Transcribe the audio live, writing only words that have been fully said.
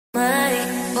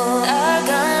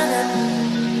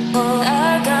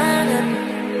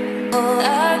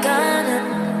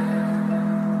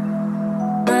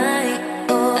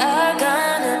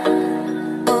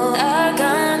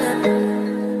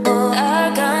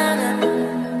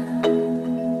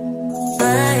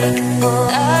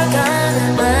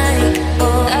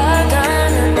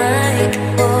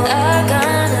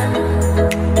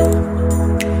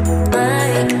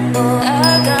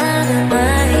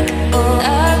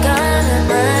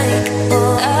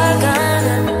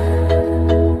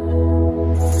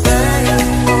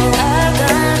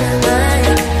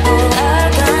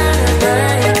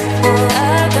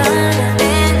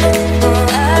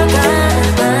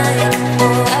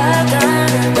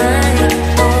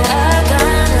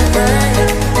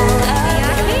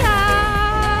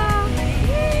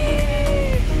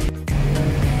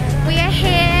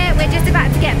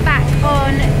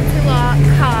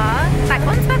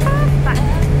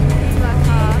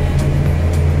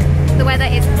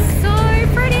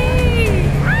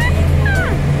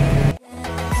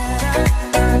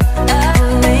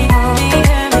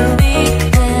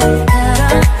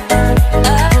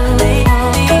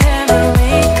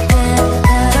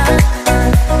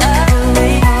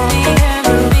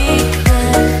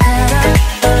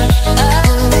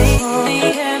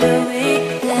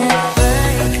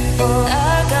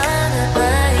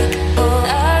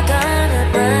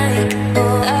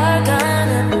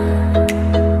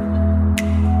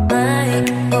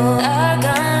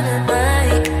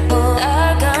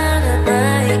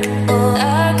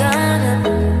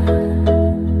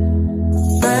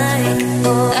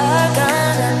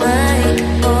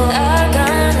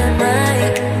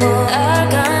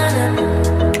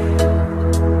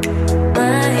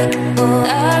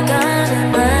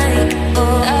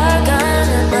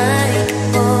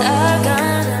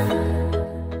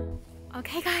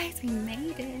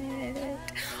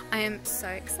I am so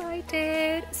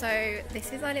excited. So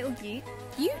this is our little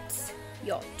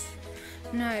yacht.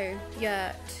 No,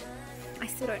 yurt. I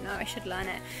still don't know, I should learn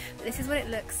it. But this is what it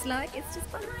looks like. It's just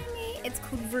behind me. It's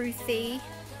called Ruthie.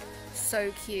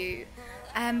 So cute.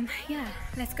 Yeah,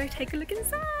 let's go take a look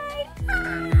inside.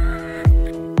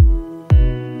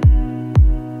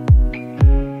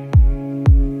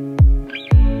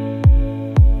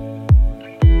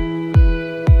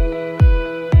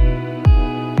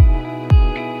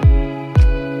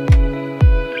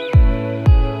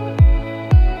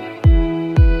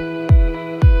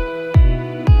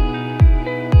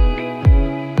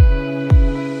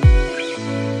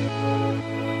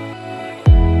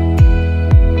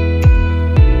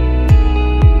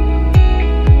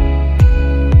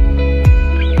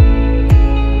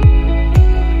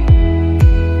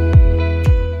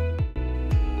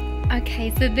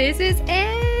 Okay, so this is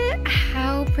it.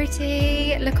 How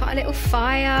pretty. Look at our little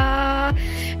fire.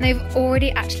 And they've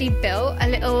already actually built a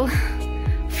little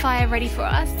fire ready for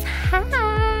us.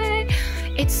 Hi.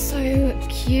 It's so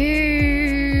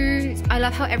cute. I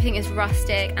love how everything is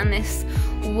rustic and this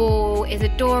wall is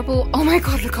adorable. Oh my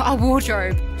god, look at our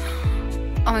wardrobe.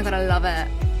 Oh my god, I love it.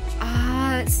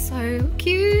 Ah, it's so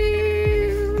cute.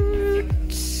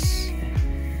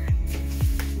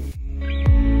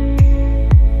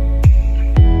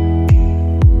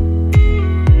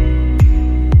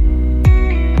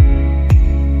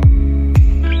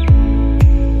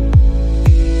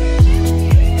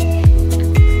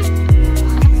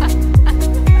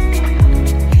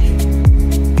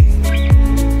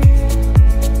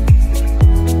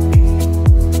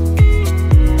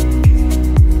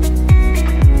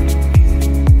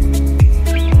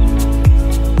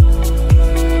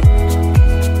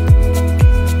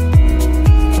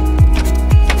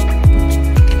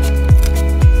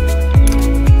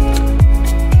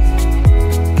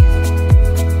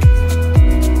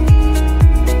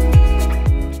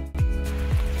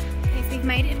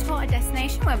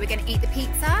 Where we're going to eat the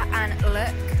pizza and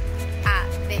look at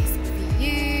this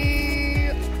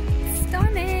view.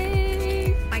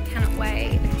 Stunning. I cannot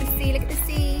wait. Look at the sea, look at the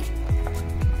sea.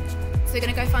 So we're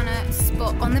going to go find a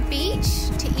spot on the beach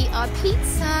to eat our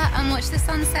pizza and watch the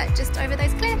sunset just over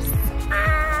those cliffs.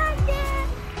 Ah, yeah.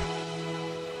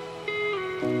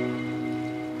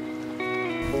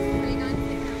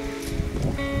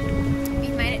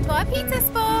 We've made it to our pizza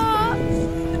spot.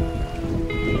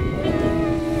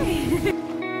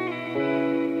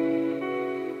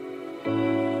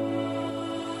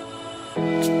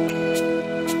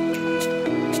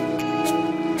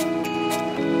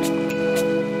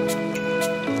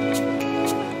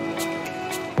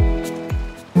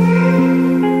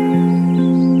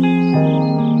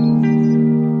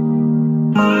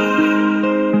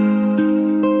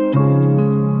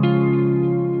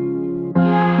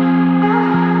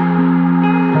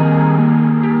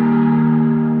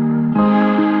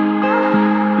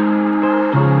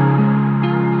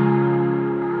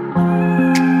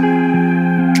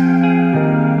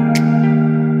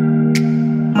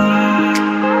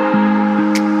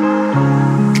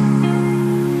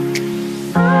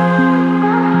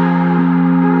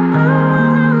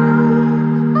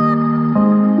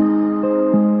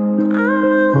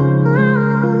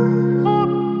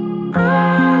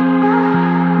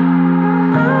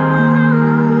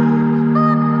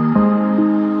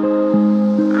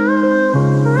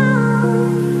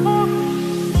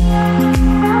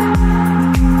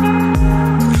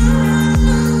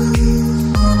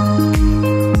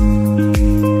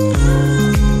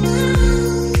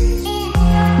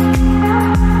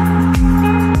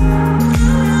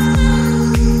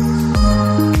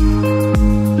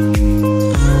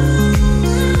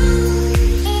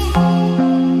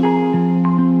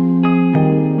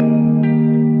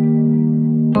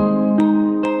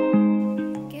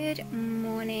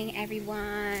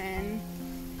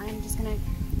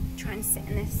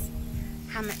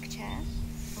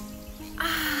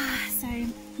 So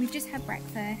we've just had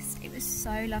breakfast. It was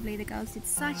so lovely. The girls did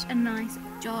such a nice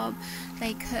job.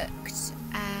 They cooked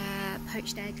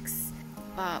poached eggs,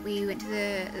 but we went to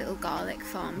the little garlic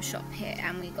farm shop here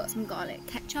and we got some garlic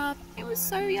ketchup. It was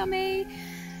so yummy.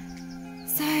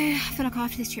 So I feel like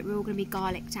after this trip we're all going to be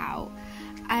garlicked out.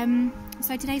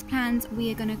 So today's plans,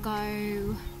 we are going to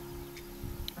go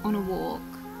on a walk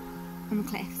on the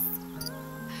cliffs.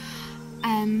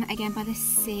 Again by the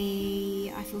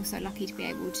sea. I feel so lucky to be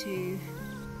able to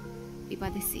be by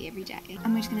the sea every day.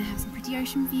 And we're just going to have some pretty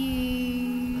ocean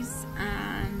views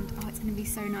and oh, it's going to be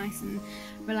so nice and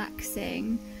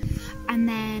relaxing. And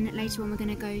then later on we're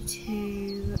going to go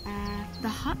to the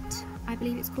hut, I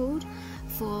believe it's called,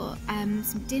 for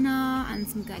some dinner and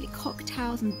some girly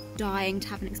cocktails. I'm dying to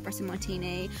have an espresso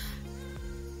martini.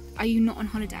 Are you not on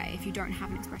holiday if you don't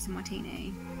have an espresso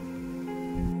martini?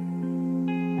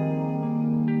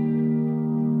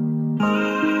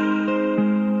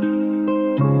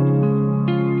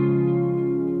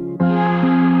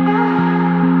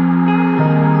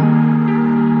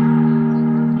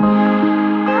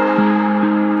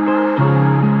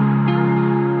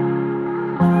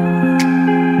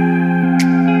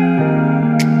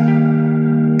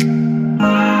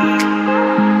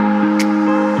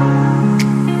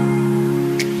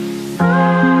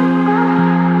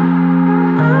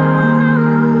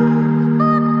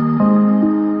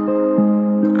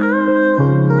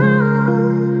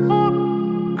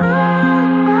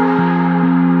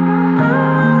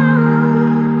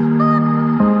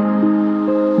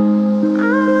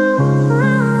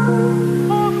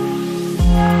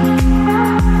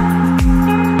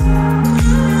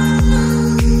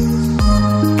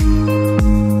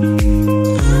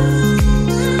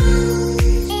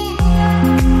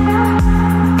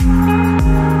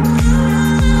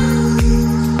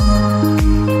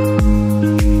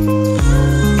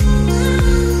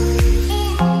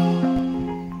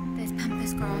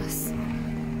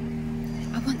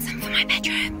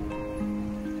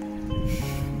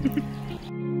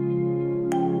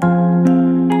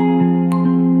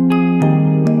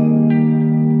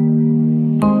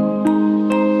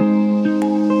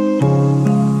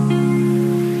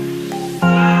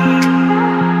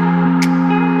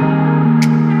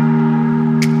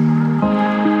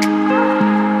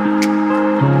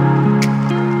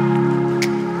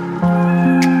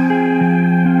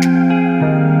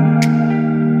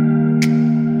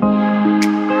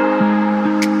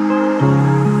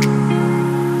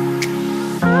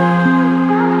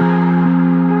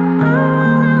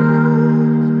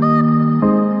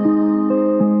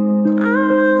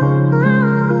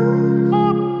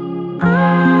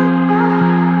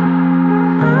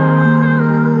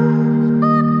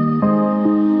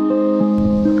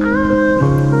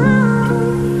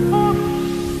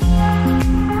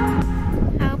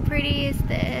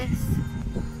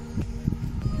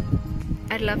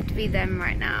 I'd love to be them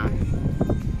right now.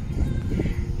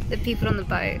 The people on the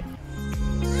boat.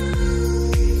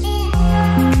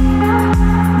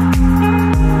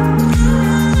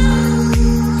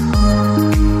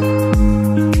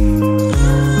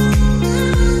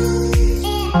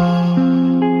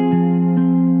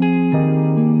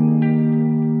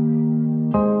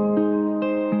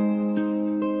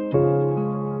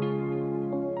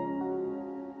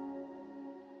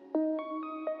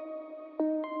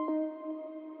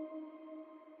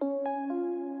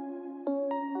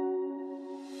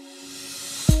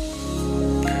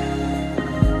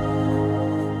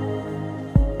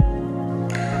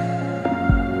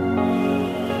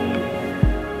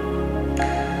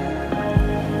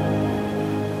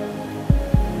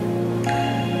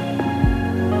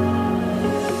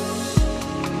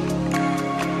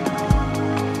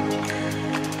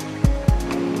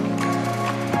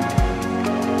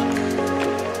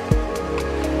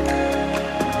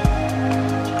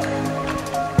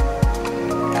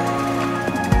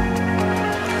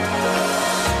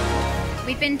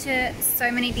 We've been to so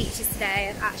many beaches today,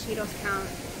 I've actually lost count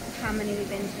of how many we've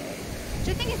been to, which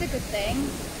I think is a good thing.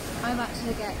 I like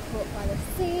to get caught by the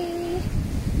sea.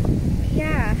 But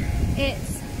yeah,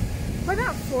 it's probably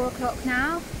about 4 o'clock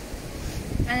now,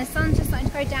 and the sun's just starting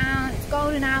to go down. It's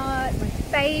golden hour, it's my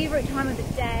favourite time of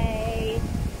the day.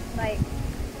 Like,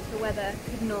 the weather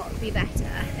could not be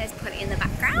better. There's Polly in the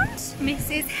background,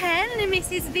 Mrs. Hen and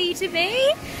Mrs. V to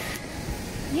B.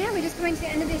 Yeah, we're just coming to the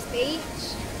end of this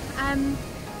beach.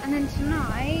 And then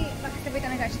tonight, like I said, we're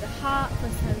going to go to the Hut for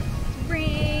some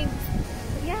drinks.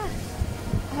 But yeah,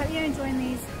 I hope you're enjoying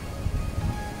these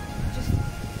just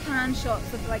pan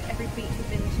shots of like every beach we've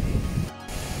been to.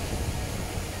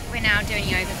 We're now doing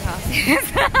yoga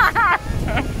classes.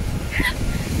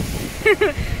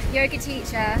 Yoga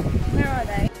teacher, where are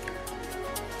they?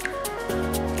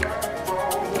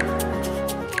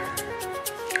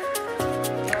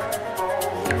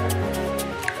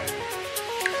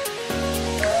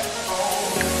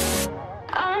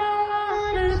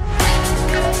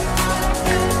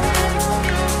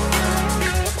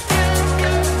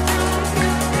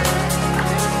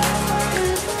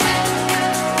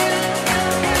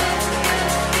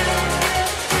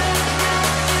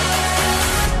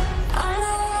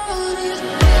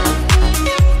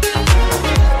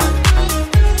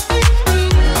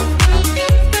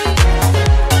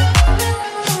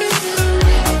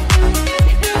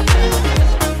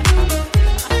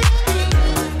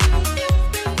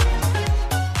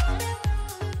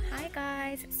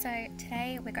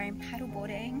 going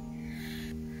paddleboarding.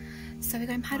 So we're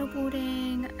going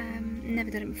paddleboarding,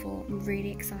 never done it before, I'm really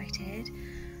excited.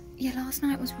 Yeah, last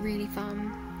night was really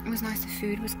fun. It was nice, the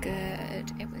food was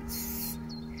good, it was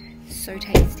so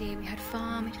tasty, we had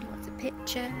fun, we took lots of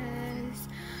pictures.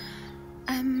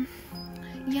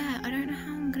 Yeah, I don't know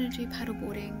how I'm going to do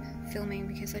paddleboarding filming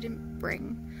because I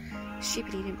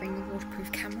stupidly didn't bring the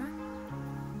waterproof camera.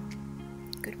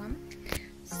 Good one.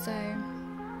 So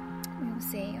we will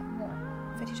see what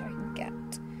footage I can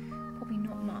get. Probably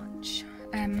not much.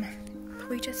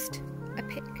 Probably just a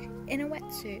pic in a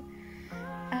wetsuit.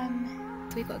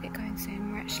 We've got to get going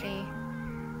soon. We actually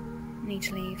need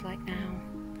to leave like now.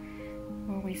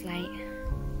 We're always late.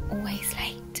 Always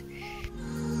late.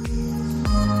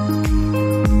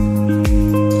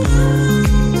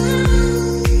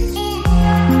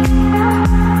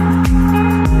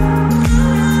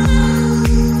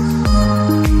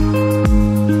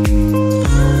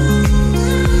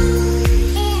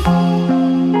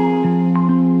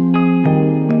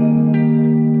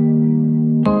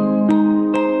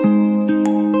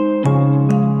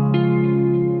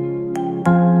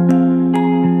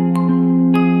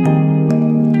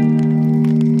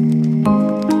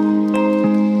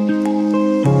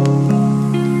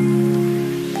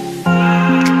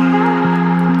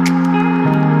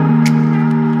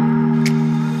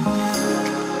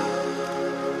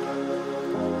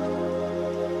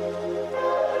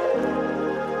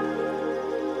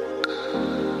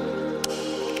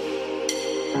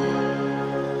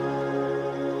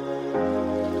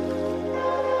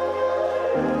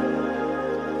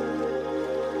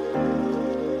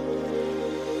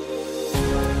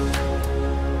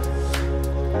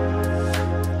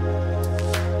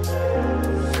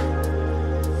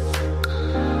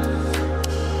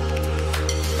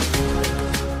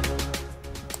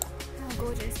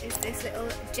 Is this little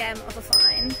gem of a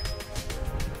find.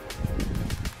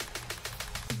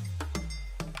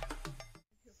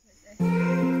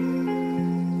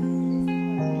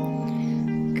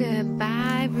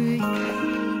 Goodbye, Ruth.